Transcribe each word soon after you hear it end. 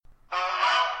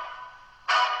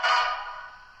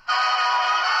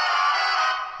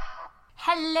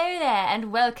Hello there, and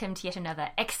welcome to yet another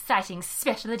exciting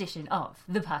special edition of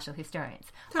The Partial Historians.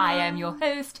 Ta-da! I am your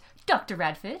host, Dr.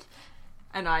 Radford.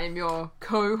 And I am your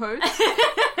co-host,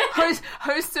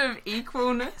 host of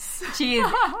equalness. She is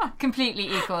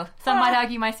completely equal. Some might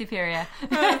argue my superior.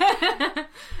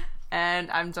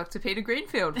 And I'm Dr. Peter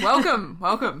Greenfield. Welcome,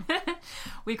 welcome.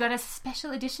 We've got a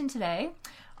special edition today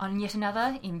on yet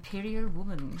another Imperial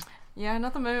Woman. Yeah,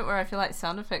 another moment where I feel like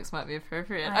sound effects might be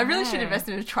appropriate. I really should invest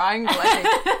in a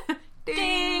triangulating.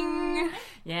 Ding!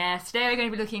 Yes, today we're going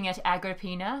to be looking at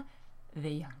Agrippina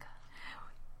the Younger.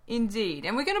 Indeed.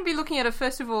 And we're going to be looking at it,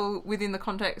 first of all, within the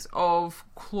context of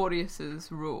Claudius's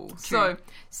rule. True. So,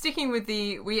 sticking with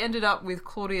we ended up with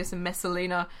Claudius and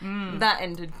Messalina. That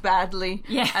ended badly,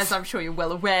 yes, as I'm sure you're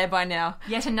well aware by now.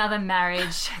 Yet another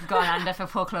marriage gone under for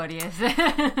poor Claudius.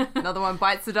 Another one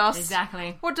bites the dust.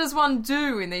 Exactly. What does one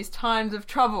do in these times of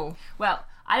trouble? Well,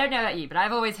 I don't know about you, but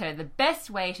I've always heard the best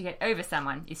way to get over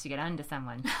someone is to get under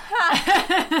someone.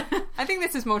 I think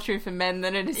this is more true for men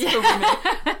than it is for women,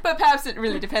 but perhaps it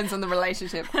really depends on the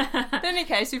relationship. In any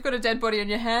case, you've got a dead body on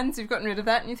your hands, you've gotten rid of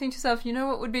that, and you think to yourself, you know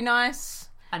what would be nice?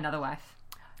 Another wife.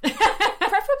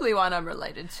 Preferably one I'm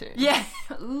related to. Yeah.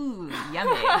 Ooh,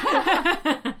 yummy.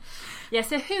 Yeah,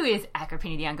 so who is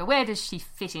Agrippina the Younger? Where does she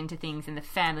fit into things in the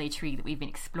family tree that we've been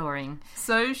exploring?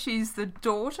 So she's the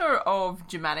daughter of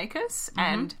Germanicus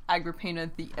and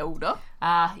Agrippina the Elder.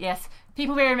 Yes.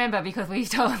 People will remember, because we've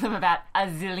told them about a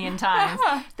zillion times,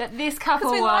 that this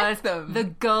couple was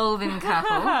the golden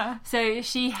couple. So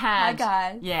she had...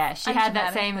 Hi, guys. Yeah, she had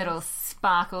that same little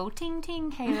sparkle,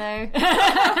 ting-ting halo.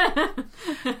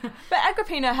 But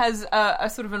Agrippina has a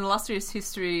sort of an illustrious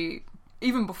history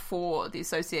even before the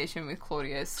association with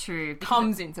Claudius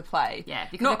comes into play. Yeah,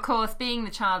 because of course being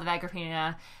the child of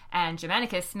Agrippina and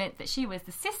Germanicus meant that she was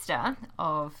the sister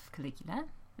of Caligula.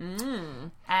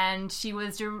 And she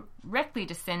was directly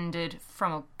descended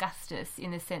from Augustus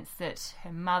in the sense that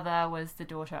her mother was the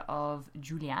daughter of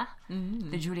Julia,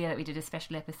 the Julia that we did a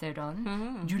special episode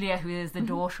on. Julia, who is the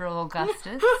daughter of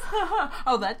Augustus.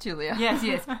 Oh, that Julia. Yes.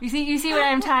 You see where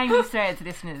I'm tying these threads,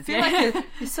 listeners. I feel like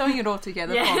you're sewing it all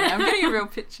together for me. I'm getting a real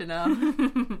picture now.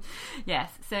 Yes,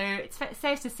 so it's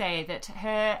safe to say that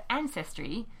her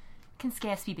ancestry can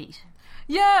scarce be beat.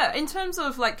 Yeah, in terms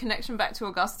of like connection back to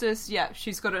Augustus, yeah,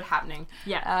 she's got it happening.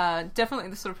 Yeah, definitely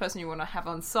the sort of person you want to have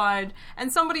on side,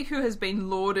 and somebody who has been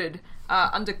lauded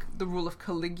under the rule of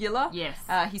Caligula. Yes,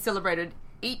 he celebrated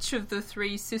each of the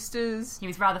three sisters. He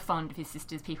was rather fond of his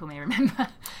sisters, people may remember.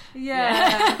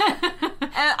 Yeah.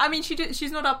 I mean,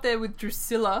 she's not up there with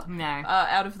Drusilla. No.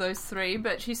 Out of those three,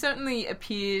 but she certainly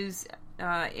appears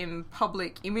in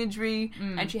public imagery,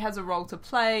 and she has a role to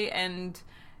play, and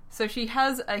so she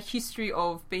has a history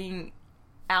of being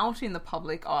out in the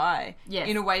public eye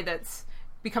in a way that's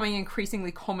becoming increasingly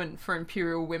common for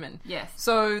imperial women. Yes.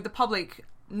 So the public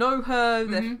know her,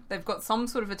 they've got some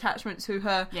sort of attachment to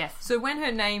her. Yes. So when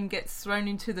her name gets thrown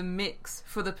into the mix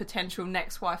for the potential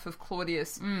next wife of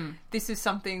Claudius, this is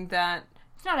something that...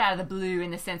 It's not out of the blue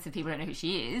in the sense that people don't know who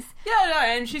she is. Yeah, no,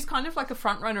 and she's kind of like a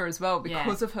front runner as well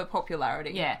because of her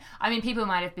popularity. Yeah. I mean, people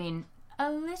might have been a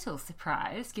little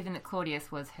surprised, given that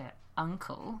Claudius was her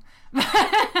uncle.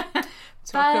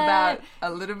 Talk about a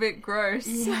little bit gross.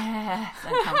 Yeah,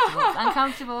 it's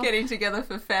uncomfortable. Getting together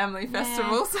for family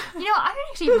festivals. You know, I don't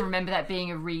actually even remember that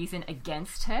being a reason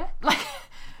against her.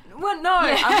 Well, no.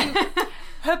 I mean,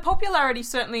 her popularity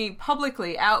certainly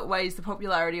publicly outweighs the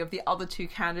popularity of the other two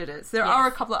candidates. There are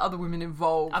a couple of other women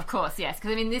involved. Of course, yes.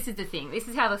 Because, I mean, this is the thing. This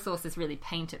is how the sources really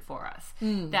paint it for us.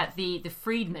 That the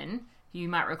freedmen... You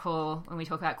might recall when we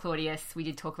talk about Claudius, we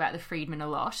did talk about the freedmen a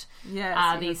lot.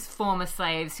 Yes. These former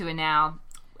slaves who are now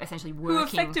essentially working who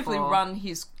effectively run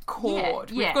his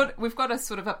court. Yeah. We've got a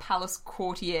sort of a palace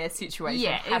courtier situation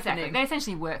happening. Exactly. They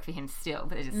essentially work for him still,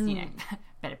 but they're just, you know,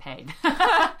 better paid.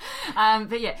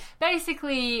 But yeah,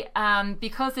 basically,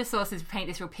 because the sources paint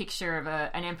this real picture of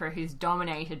an emperor who's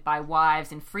dominated by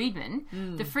wives and freedmen,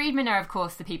 the freedmen are, of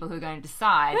course, the people who are going to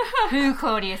decide who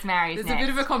Claudius marries There's next. a bit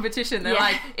of a competition. They're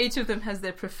like, each of them has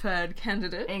their preferred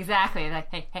candidate. Exactly.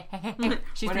 Like, hey,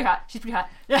 she's pretty hot. She's pretty hot.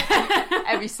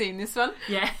 Have you seen this one?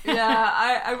 Yeah.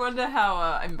 Yeah, I wonder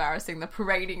how embarrassing the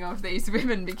parading of these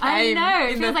women became. I know.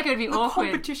 It feels like it would be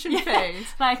awkward. Competition phase.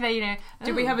 Like they, you know...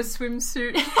 Did we have a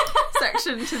swimsuit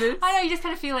section to this? I know, you just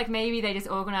kind of feel like maybe they just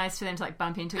organised for them to like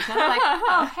bump into each other. Like,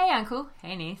 oh, hey uncle,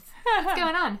 hey niece. What's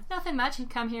going on? Nothing much. You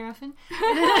come here often.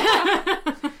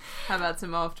 How about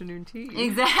some afternoon tea?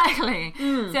 Exactly.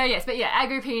 So yes, but yeah,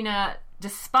 Agrippina,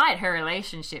 despite her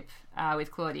relationship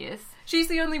with Claudius. She's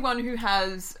the only one who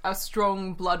has a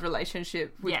strong blood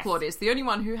relationship with Claudius. The only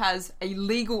one who has a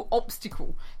legal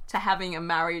obstacle to having a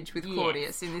marriage with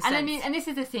Claudius in this sense. And this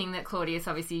is the thing that Claudius,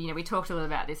 obviously, we talked a little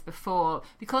about this before,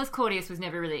 because Claudius was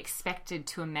never really expected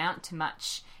to amount to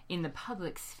much in the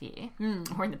public sphere,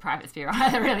 or in the private sphere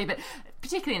either, really, but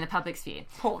particularly in the public sphere.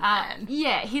 Poor man.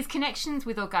 His connections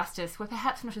with Augustus were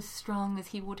perhaps not as strong as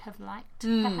he would have liked,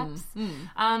 perhaps.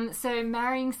 So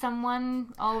marrying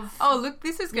someone of... Oh, look,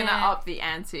 this is going to up the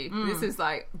ante. This is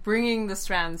like bringing the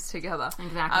strands together.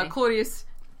 Exactly. Claudius...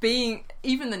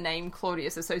 even the name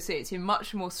Claudius associates him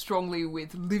much more strongly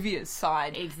with Livia's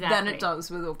side than it does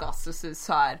with Augustus's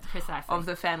side of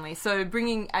the family. So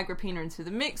bringing Agrippina into the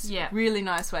mix, really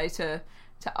nice way to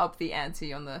up the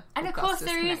ante on the And Augustus of course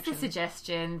there connection. is the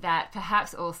suggestion that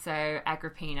perhaps also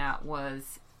Agrippina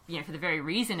was, for the very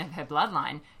reason of her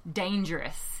bloodline,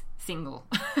 dangerous single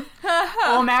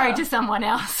or married to someone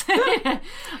else. You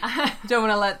don't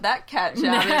want to let that catch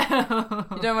out.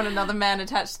 You don't want another man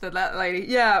attached to that lady.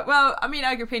 Yeah, well, I mean,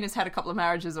 Agrippina's had a couple of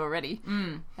marriages already.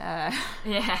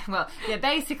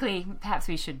 Basically, perhaps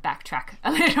we should backtrack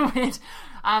a little bit.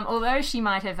 Although she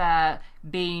might have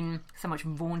been so much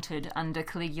vaunted under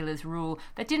Caligula's rule,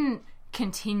 that didn't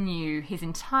continue his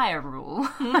entire rule.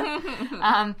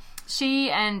 She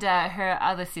and her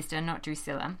other sister, not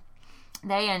Drusilla,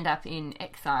 they end up in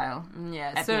exile.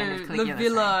 At the end of Caligula's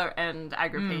Livilla and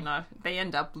Agrippina, they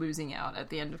end up losing out at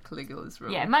the end of Caligula's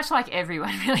rule. Yeah, much like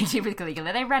everyone really did with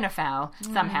Caligula. They ran afoul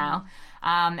somehow,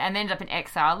 and they ended up in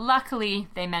exile. Luckily,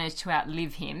 they managed to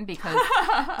outlive him, because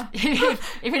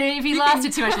if he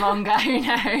lasted too much longer, who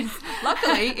knows?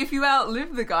 Luckily, if you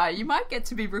outlive the guy, you might get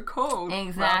to be recalled.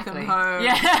 Exactly. Welcome home.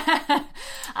 Yeah.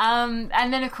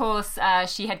 And then, of course,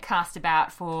 she had cast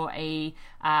about for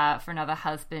another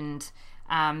husband.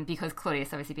 Because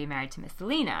Claudius obviously been married to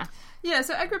Messalina. Yeah,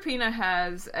 so Agrippina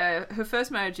has... her first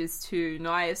marriage is to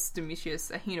Gnaeus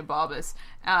Domitius Ahenobarbus.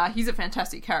 He's a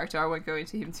fantastic character. I won't go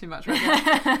into him too much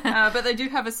right now. But they do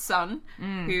have a son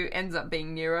who ends up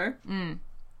being Nero.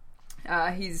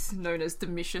 He's known as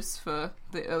Domitius for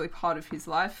the early part of his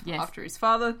life after his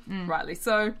father, rightly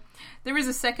so. There is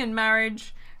a second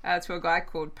marriage to a guy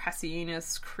called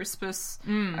Passienus Crispus,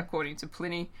 according to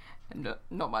Pliny. And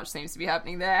not much seems to be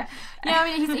happening there. Yeah,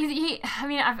 I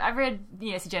mean, I've read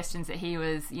suggestions that he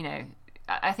was,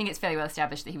 I think it's fairly well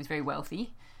established that he was very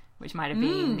wealthy, which might have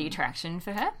been the attraction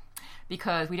for her,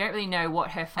 because we don't really know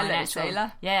what her financial we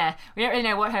don't really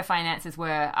know what her finances were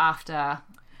after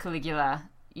Caligula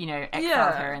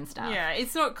exiled her and stuff. Yeah,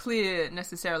 it's not clear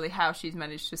necessarily how she's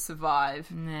managed to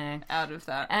survive out of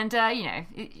that. And,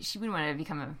 she wouldn't want to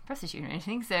become a prostitute or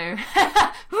anything, so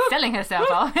selling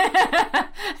herself off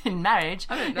in marriage.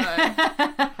 I don't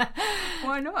know.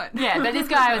 Why not? Yeah, but this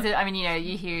guy was,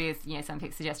 you hear some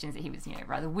suggestions that he was,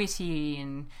 rather witty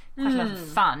and quite a lot of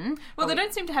fun. Well, they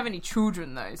don't seem to have any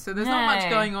children, though, so there's not much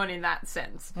going on in that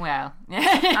sense. Well.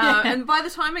 And by the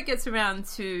time it gets around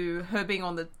to her being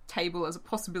on the table as a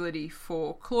possibility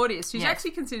for Claudius, she's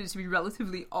actually considered to be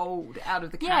relatively old out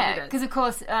of the candidates. Yeah, because of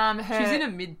course she's in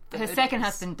her mid-30s. Her second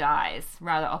husband dies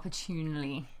rather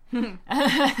opportunely.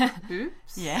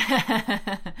 Oops.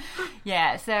 Yeah.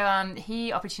 Yeah, so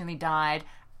he opportunely died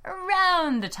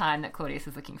around the time that Claudius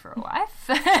was looking for a wife.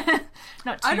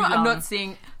 Not too long. I'm not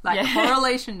seeing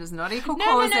correlation does not equal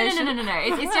causation. No.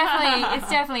 It's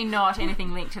definitely not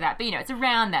anything linked to that. But it's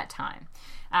around that time.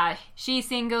 She's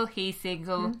single, he's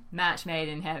single, match made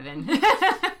in heaven.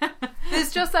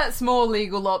 There's just that small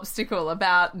legal obstacle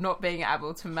about not being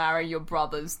able to marry your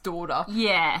brother's daughter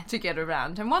to get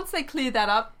around. And once they clear that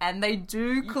up, and they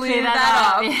do clear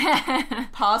that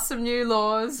up, pass some new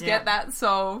laws, get that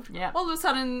solved, all of a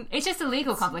sudden... It's just a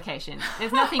legal complication.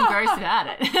 There's nothing gross about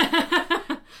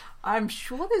it. I'm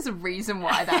sure there's a reason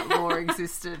why that law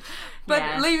existed.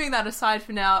 But leaving that aside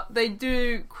for now, they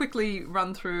do quickly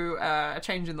run through a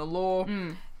change in the law.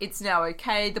 It's now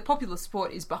okay. The popular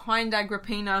support is behind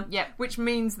Agrippina, which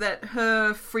means that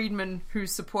her freedman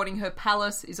who's supporting her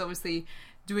palace is obviously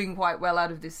doing quite well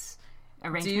out of this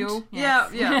deal.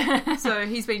 Yes. Yeah. So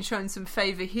he's been shown some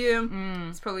favour here.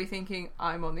 He's probably thinking,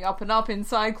 I'm on the up and up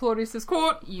inside Claudius's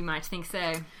court. You might think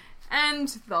so.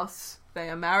 And thus... they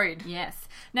are married. Yes.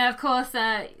 Now, of course,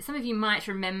 some of you might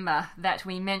remember that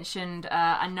we mentioned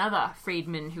another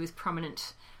freedman who was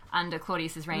prominent under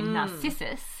Claudius's reign,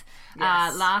 Narcissus,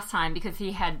 last time, because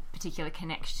he had particular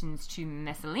connections to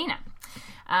Messalina.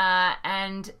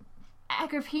 And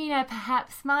Agrippina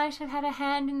perhaps might have had a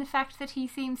hand in the fact that he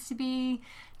seems to be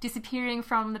disappearing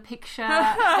from the picture.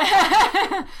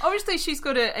 Obviously, she's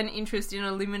got an interest in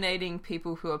eliminating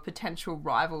people who are potential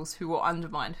rivals who will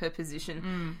undermine her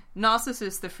position.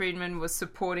 Narcissus, the freedman, was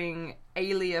supporting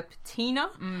Agrippina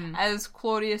as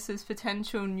Claudius's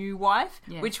potential new wife,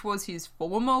 which was his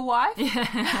former wife.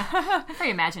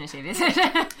 Very imaginative, isn't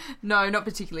it? No, not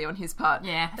particularly on his part.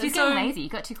 Yeah, he's getting lazy. He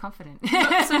got too confident.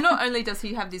 So not only does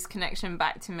he have this connection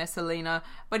back to Messalina,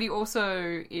 but he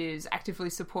also is actively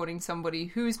supporting somebody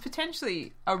who is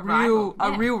potentially a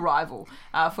real rival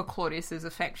for Claudius's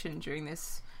affection during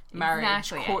this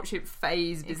marriage courtship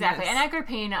phase business. Exactly. And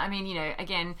Agrippina, I mean,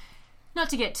 again, not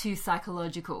to get too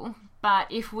psychological, but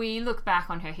if we look back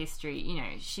on her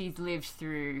history, she's lived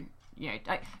through,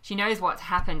 she knows what's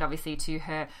happened, obviously, to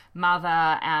her mother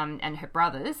and her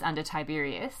brothers under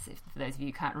Tiberius. For those of you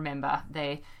who can't remember,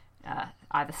 they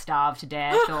either starved to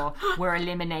death or were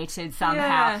eliminated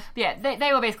somehow.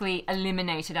 They were basically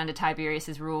eliminated under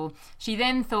Tiberius's rule. She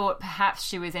then thought perhaps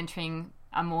she was entering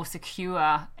a more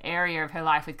secure area of her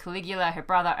life with Caligula, her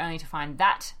brother, only to find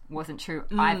that wasn't true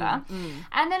either.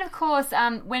 And then, of course,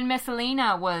 when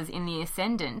Messalina was in the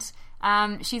ascendant,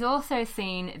 she's also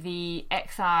seen the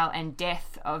exile and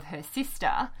death of her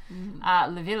sister,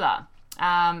 Livilla.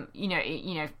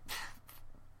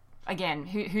 Again,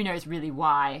 who knows really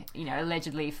why,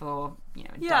 allegedly for,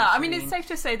 adultery. I mean, it's safe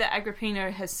to say that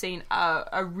Agrippina has seen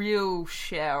a real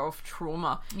share of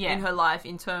trauma in her life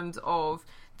in terms of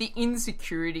the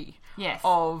insecurity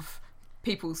of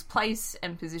people's place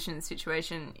and position and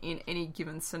situation in any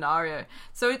given scenario.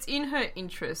 So it's in her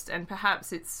interest, and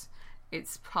perhaps it's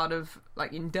part of,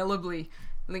 indelibly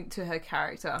linked to her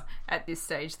character at this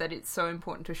stage, that it's so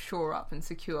important to shore up and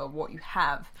secure what you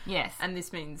have. Yes. And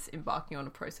this means embarking on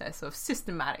a process of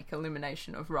systematic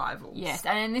elimination of rivals. Yes,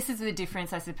 and this is the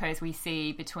difference, I suppose, we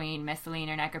see between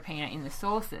Messalina and Agrippina in the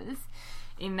sources,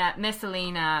 in that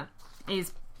Messalina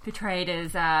is portrayed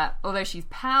as, although she's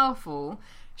powerful,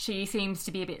 she seems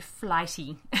to be a bit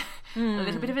flighty. A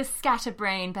little bit of a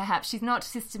scatterbrain, perhaps. She's not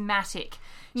systematic.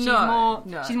 She's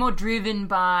more driven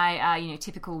by,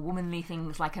 typical womanly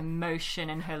things like emotion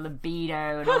and her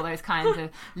libido and all those kinds of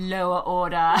lower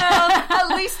order. Well, at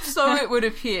least so it would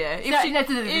appear.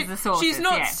 She's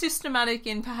not systematic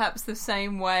in perhaps the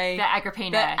same way that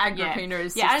Agrippina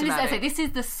is systematic. Yeah, and this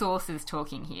is the sources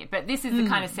talking here, but this is the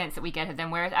kind of sense that we get of them,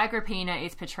 whereas Agrippina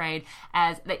is portrayed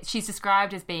as, she's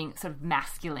described as being sort of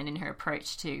masculine in her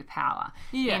approach to power,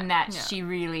 in that she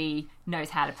really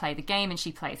knows how to play the game and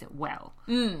she plays it well.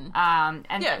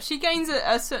 She gains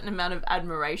a certain amount of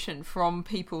admiration from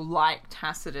people like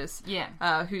Tacitus,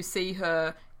 who see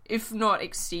her, if not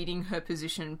exceeding her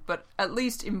position, but at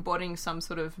least embodying some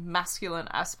sort of masculine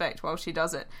aspect while she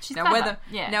does it. Whether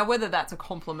that's a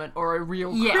compliment or a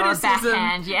real criticism, or a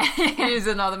backhand, is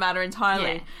another matter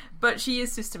entirely. Yeah. But she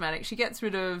is systematic. She gets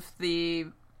rid of the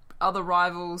other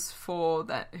rivals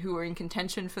who are in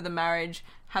contention for the marriage,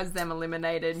 has them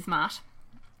eliminated. Smart.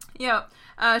 Yeah.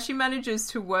 She manages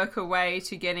to work her way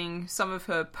to getting some of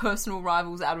her personal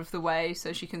rivals out of the way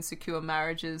so she can secure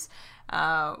marriages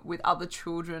with other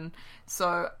children.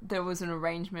 So there was an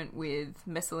arrangement with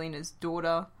Messalina's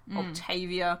daughter,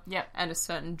 Octavia, and a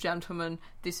certain gentleman.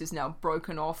 This is now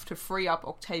broken off to free up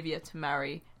Octavia to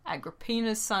marry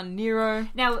Agrippina's son, Nero.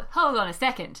 Now, hold on a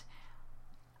second.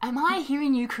 Am I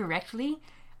hearing you correctly?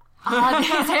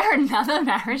 Is there another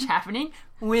marriage happening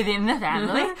within the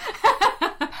family?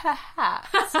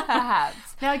 Perhaps.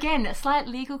 Now again, a slight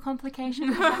legal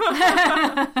complication.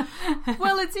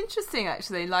 Well, it's interesting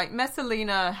actually.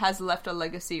 Messalina has left a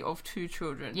legacy of 2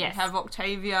 children. Yes. We have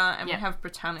Octavia and we have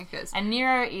Britannicus. And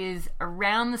Nero is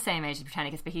around the same age as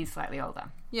Britannicus, but he's slightly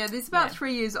older. Yeah, he's about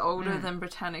 3 years older than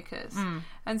Britannicus.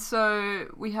 And so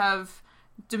we have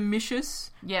Domitius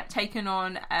taken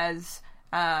on as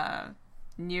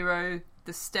Nero,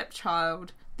 the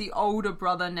stepchild, the older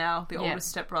brother now, the older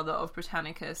stepbrother of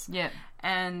Britannicus. Yeah.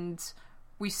 And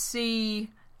we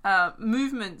see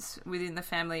movements within the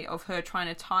family of her trying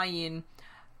to tie in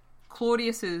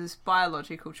Claudius's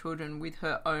biological children with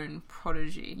her own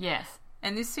protege. Yes.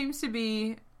 And this seems to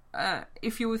be,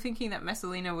 if you were thinking that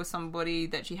Messalina was somebody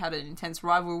that she had an intense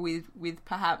rival with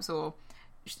perhaps, or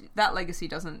that legacy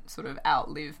doesn't sort of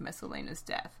outlive Messalina's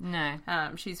death. No.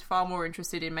 She's far more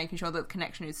interested in making sure that the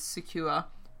connection is secure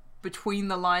between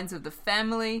the lines of the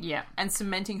family and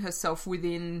cementing herself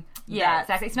within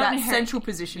exactly. It's not in her central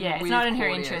position. Yeah, it's not in her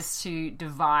interest to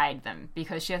divide them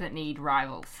because she doesn't need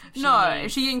rivals.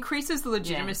 She increases the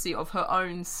legitimacy of her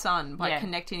own son by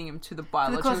connecting him to the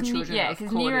biological children. Yeah,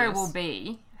 because Nero will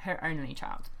be her only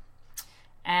child.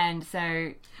 And so...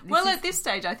 at this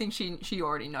stage, I think she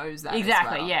already knows that.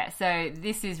 Exactly, as well. yeah. So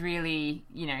this is really,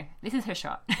 this is her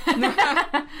shot.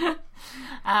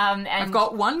 And I've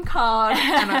got one card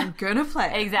and I'm going to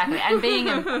play it. Exactly. And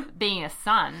being a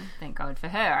son, thank God for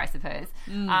her, I suppose,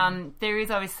 there is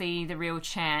obviously the real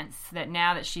chance that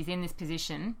now that she's in this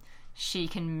position, she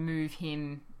can move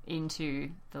him into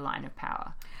the line of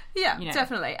power. Yeah,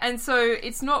 definitely. And so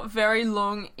it's not very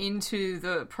long into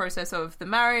the process of the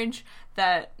marriage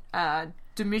that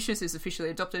Domitius is officially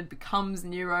adopted, becomes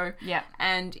Nero,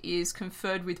 and is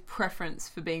conferred with preference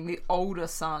for being the older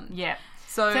son. Yeah.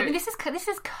 So this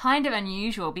is kind of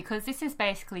unusual because this is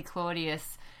basically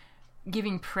Claudius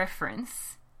giving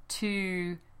preference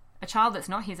to a child that's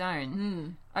not his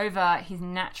own over his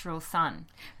natural son.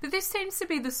 But this seems to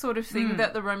be the sort of thing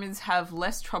that the Romans have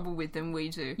less trouble with than we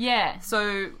do. Yeah.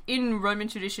 So in Roman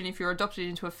tradition, if you're adopted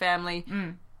into a family,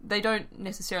 they don't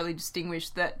necessarily distinguish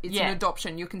that it's an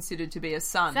adoption. You're considered to be a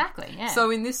son. Exactly, yeah. So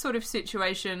in this sort of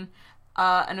situation,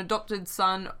 an adopted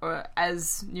son, or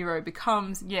as Nero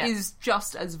becomes, is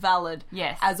just as valid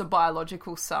as a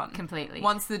biological son. Completely.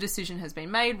 Once the decision has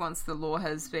been made, once the law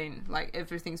has been,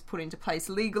 everything's put into place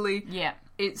legally,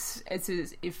 it's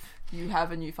as if you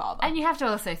have a new father. And you have to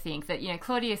also think that,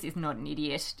 Claudius is not an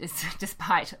idiot,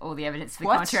 despite all the evidence to the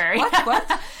contrary.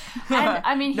 What? And,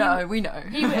 I mean... we know.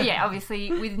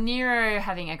 Obviously, with Nero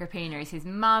having Agrippina as his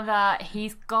mother,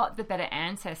 he's got the better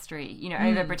ancestry,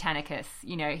 over Britannicus,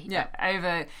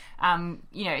 over...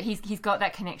 he's got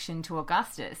that connection to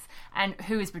Augustus. And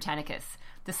who is Britannicus?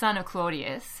 The son of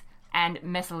Claudius... and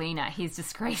Messalina, his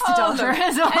disgraced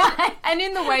adulteress. And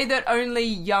in the way that only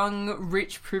young,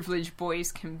 rich, privileged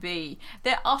boys can be,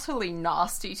 they're utterly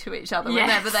nasty to each other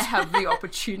whenever they have the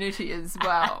opportunity as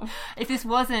well. If this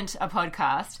wasn't a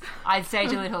podcast, I'd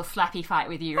stage a little slappy fight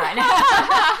with you right now.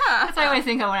 That's what I always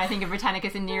think of when I think of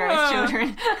Britannicus and Nero's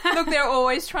children. Look, they're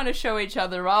always trying to show each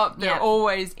other up. They're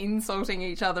always insulting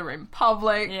each other in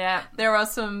public. Yeah. There are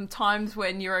some times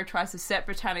where Nero tries to set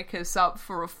Britannicus up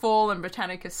for a fall and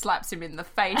Britannicus slaps him in the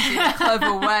face in a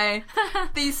clever way.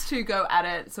 These two go at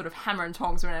it, sort of hammer and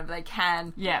tongs whenever they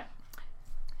can. Yeah.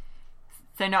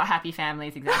 So not happy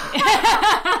families, exactly.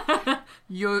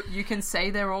 You can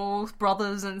say they're all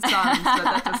brothers and sons, but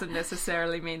that doesn't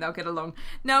necessarily mean they'll get along.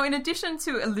 Now, in addition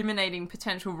to eliminating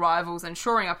potential rivals and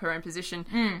shoring up her own position,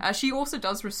 she also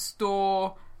does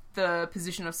restore the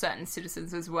position of certain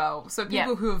citizens as well. So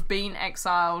people who have been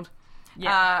exiled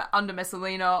under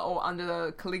Messalina or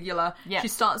under Caligula, she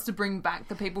starts to bring back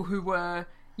the people who were,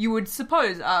 you would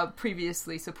suppose,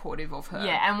 previously supportive of her.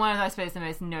 Yeah, and one of, I suppose, the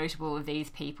most notable of these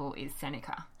people is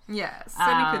Seneca. Yeah,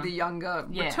 Seneca the Younger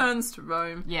returns to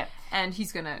Rome, and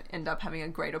he's going to end up having a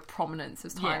greater prominence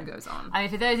as time goes on. I mean,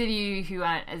 for those of you who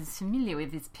aren't as familiar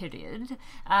with this period,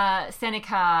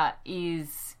 Seneca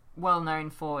is well known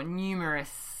for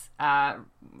numerous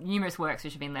works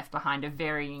which have been left behind of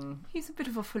varying... He's a bit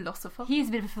of a philosopher. He's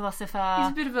a bit of a philosopher.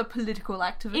 He's a bit of a political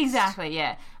activist. Exactly,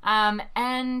 yeah.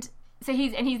 And so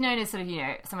he's known as sort of,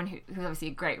 someone who's obviously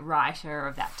a great writer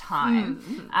of that time.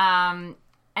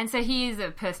 And so he is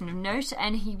a person of note,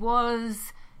 and he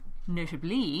was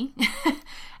notably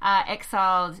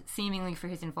exiled seemingly for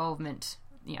his involvement...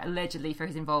 allegedly for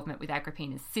his involvement with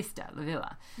Agrippina's sister,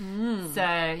 Livilla. So,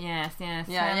 yes,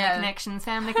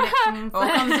 family connections. All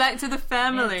comes back to the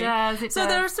family. It does.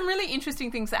 There are some really interesting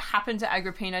things that happen to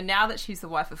Agrippina now that she's the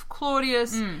wife of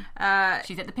Claudius.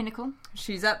 She's at the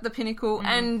pinnacle.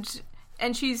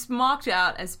 And she's marked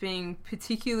out as being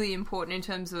particularly important in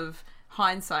terms of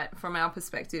hindsight from our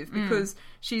perspective, because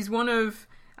she's one of...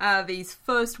 these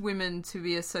first women to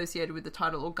be associated with the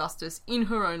title Augustus in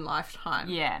her own lifetime.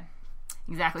 Yeah.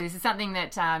 Exactly. This is something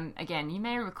that, again, you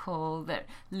may recall that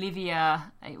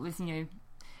Livia, it was, given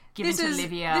to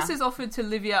Livia. This is offered to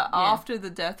Livia after the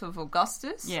death of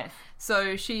Augustus. Yes.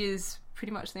 So she is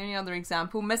pretty much the only other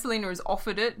example. Messalina has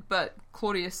offered it, but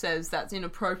Claudius says that's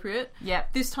inappropriate.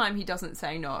 Yep. This time he doesn't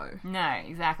say no. No,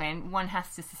 exactly. And one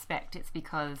has to suspect it's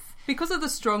because of the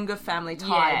stronger family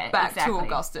tie back to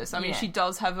Augustus. I mean, she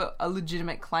does have a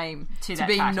legitimate claim to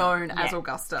being known as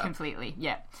Augusta. Completely,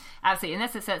 yeah. Absolutely.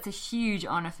 And that's a huge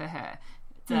honour for her.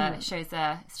 It shows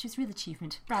she's a real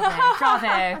achievement. Bravo.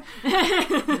 Bravo.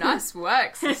 Nice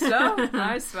work, sister.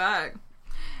 Nice work.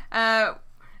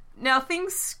 Now,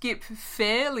 things skip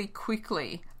fairly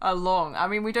quickly along. I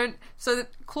mean, So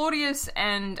Claudius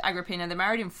and Agrippina, they're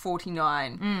married in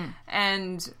 49.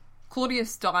 And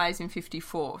Claudius dies in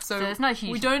 54. So there's no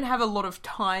huge... we don't have a lot of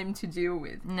time to deal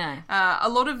with. No. A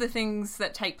lot of the things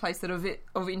that take place that are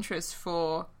of interest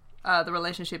for the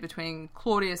relationship between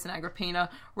Claudius and Agrippina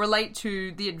relate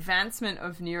to the advancement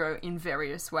of Nero in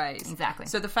various ways. Exactly.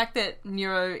 So the fact that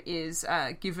Nero is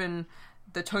given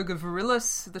the toga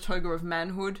virilis, the toga of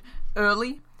manhood,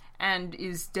 early, and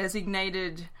is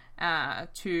designated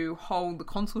to hold the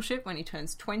consulship when he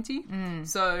turns 20.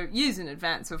 So years in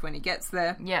advance of when he gets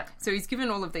there. Yep. So he's given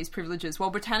all of these privileges,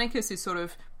 while Britannicus is sort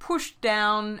of pushed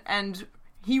down and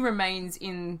he remains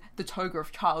in the toga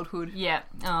of childhood. Yeah.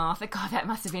 Oh, God, that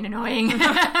must have been annoying.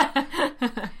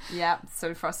 Yeah,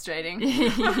 so frustrating.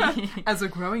 As a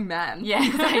growing man.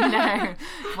 Yes, I know.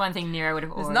 One thing Nero would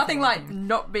have always... There's nothing said like to him.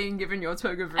 not being given your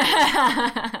toga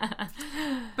virilis.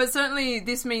 But certainly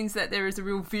this means that there is a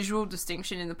real visual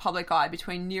distinction in the public eye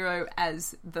between Nero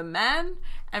as the man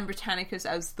and Britannicus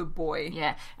as the boy.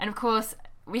 Yeah, and of course,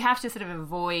 we have to sort of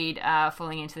avoid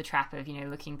falling into the trap of,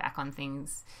 looking back on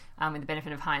things with the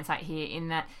benefit of hindsight here, in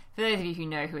that, for those of you who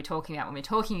know who we're talking about when we're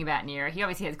talking about Nero, he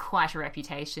obviously has quite a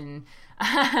reputation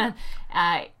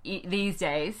these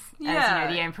days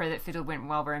as, the emperor that fiddled went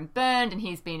Wilbur and burned, and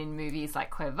he's been in movies like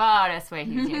Quo Vadis, where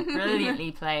he was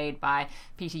brilliantly played by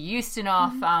Peter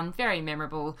Ustinov, very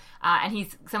memorable, and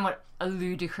he's somewhat a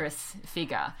ludicrous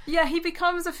figure. Yeah, he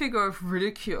becomes a figure of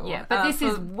ridicule. Yeah, but this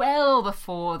is well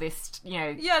before this,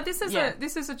 Yeah, this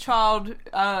is a child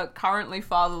currently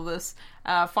fatherless,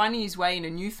 finding his way in a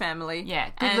new family.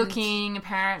 Yeah, good looking,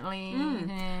 apparently.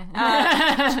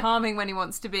 Charming when he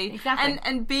wants to be. Exactly.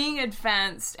 And being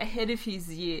advanced ahead of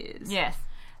his years. Yes.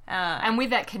 And with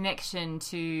that connection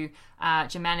to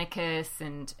Germanicus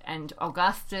and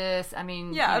Augustus, I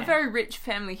mean... Yeah, a very rich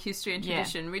family history and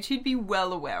tradition, which he'd be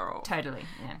well aware of. Totally,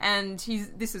 yeah. And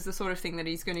this is the sort of thing that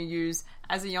he's going to use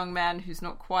as a young man who's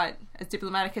not quite as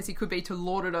diplomatic as he could be to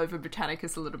lord it over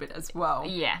Britannicus a little bit as well.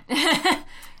 Yeah.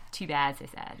 Too bad, so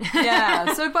sad.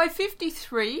 Yeah, so by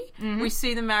 53, we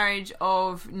see the marriage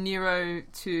of Nero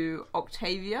to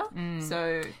Octavia.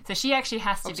 So she actually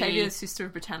has to Octavia's sister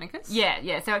of Britannicus.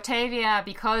 Yeah. So Octavia,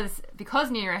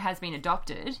 because Nero has been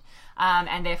adopted,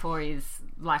 and therefore is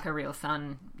like a real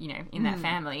son, in that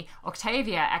family,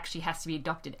 Octavia actually has to be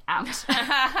adopted out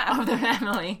of the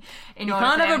family. You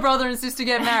can't have a brother and sister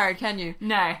get married, can you?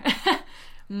 No.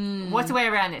 What's the way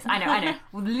around this? I know.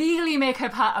 We'll legally make her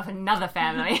part of another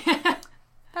family.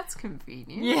 That's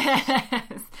convenient.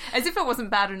 Yes. As if it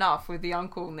wasn't bad enough with the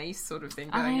uncle-niece sort of thing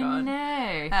going on.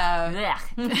 I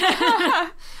know.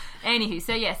 Anywho,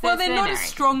 so yes. Well, they're not as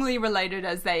strongly related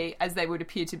as they would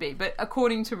appear to be, but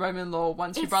according to Roman law,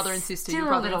 once your brother and sister, your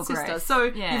brother and sister. Gross. So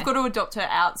you've got to adopt her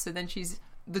out, so then she's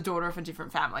the daughter of a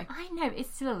different family. I know,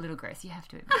 it's still a little gross, you have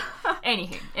to admit.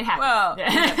 Anywho, it happened. Well,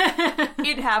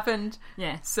 it happened.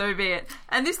 Yeah. So be it.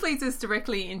 And this leads us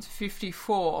directly into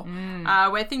 54,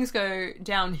 where things go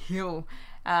downhill.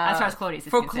 As far as Claudius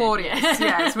is for concerned. Claudius,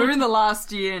 yes. We're in the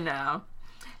last year now.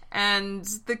 And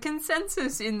the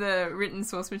consensus in the written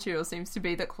source material seems to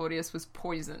be that Claudius was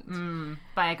poisoned.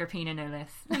 By Agrippina, no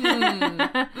less.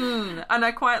 And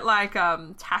I quite like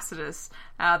Tacitus.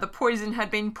 The poison had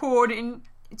been poured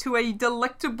into a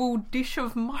delectable dish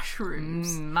of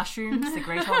mushrooms. Mushrooms, the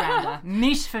great all-rounder.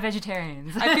 Meat for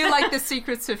vegetarians. I feel like the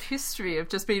secrets of history have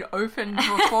just been opened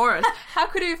before us. How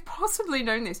could he have possibly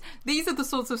known this? These are the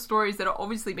sorts of stories that are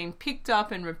obviously being picked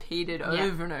up and repeated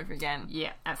over and over again.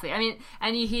 Yeah, absolutely. I mean,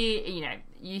 and you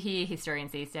hear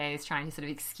historians these days trying to sort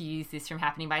of excuse this from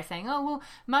happening by saying, oh, well,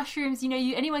 mushrooms,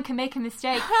 anyone can make a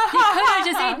mistake. You could have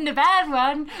just eaten a bad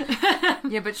one.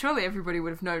 Yeah, but surely everybody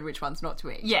would have known which ones not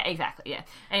to eat. Yeah, exactly, yeah.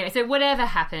 Anyway, so whatever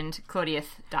happened, Claudius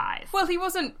dies. Well, he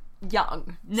wasn't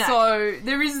young. No. So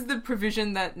there is the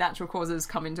provision that natural causes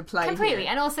come into play. Completely.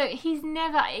 Here. And also, he's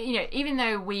never, even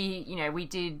though we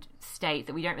did state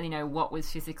that we don't really know what was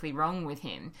physically wrong with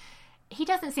him, he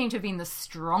doesn't seem to have been the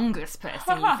strongest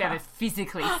person you've ever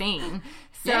physically seen.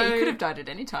 So, yeah, he could have died at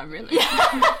any time, really.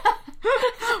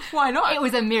 Why not? It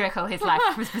was a miracle his life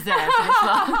was preserved for this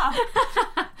long.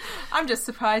 I'm just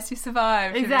surprised he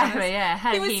survived. Exactly, yeah.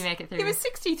 How did he make it through? He was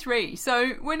 63,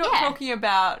 so we're not talking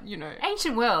about,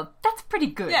 ancient world. That's pretty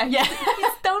good. Yeah,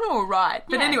 he's done all right.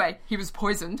 But anyway, he was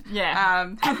poisoned.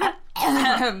 Yeah.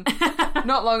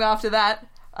 Not long after that,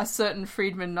 a certain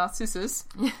freedman Narcissus,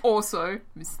 also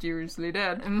mysteriously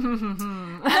dead.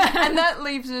 And that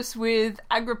leaves us with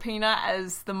Agrippina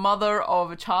as the mother of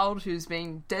a child who's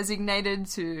being designated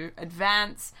to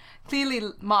advance, clearly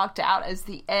marked out as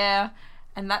the heir.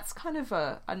 And that's kind of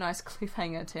a nice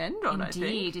cliffhanger to end on, I think.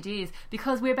 Indeed, it is.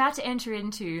 Because we're about to enter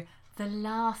into the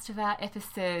last of our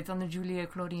episodes on the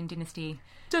Julio-Claudian dynasty.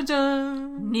 Da-da!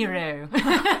 Nero.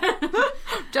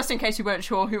 Just in case you weren't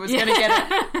sure who was going to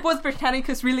get it. Was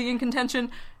Britannicus really in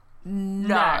contention?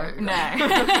 No.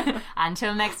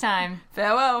 Until next time.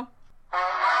 Farewell.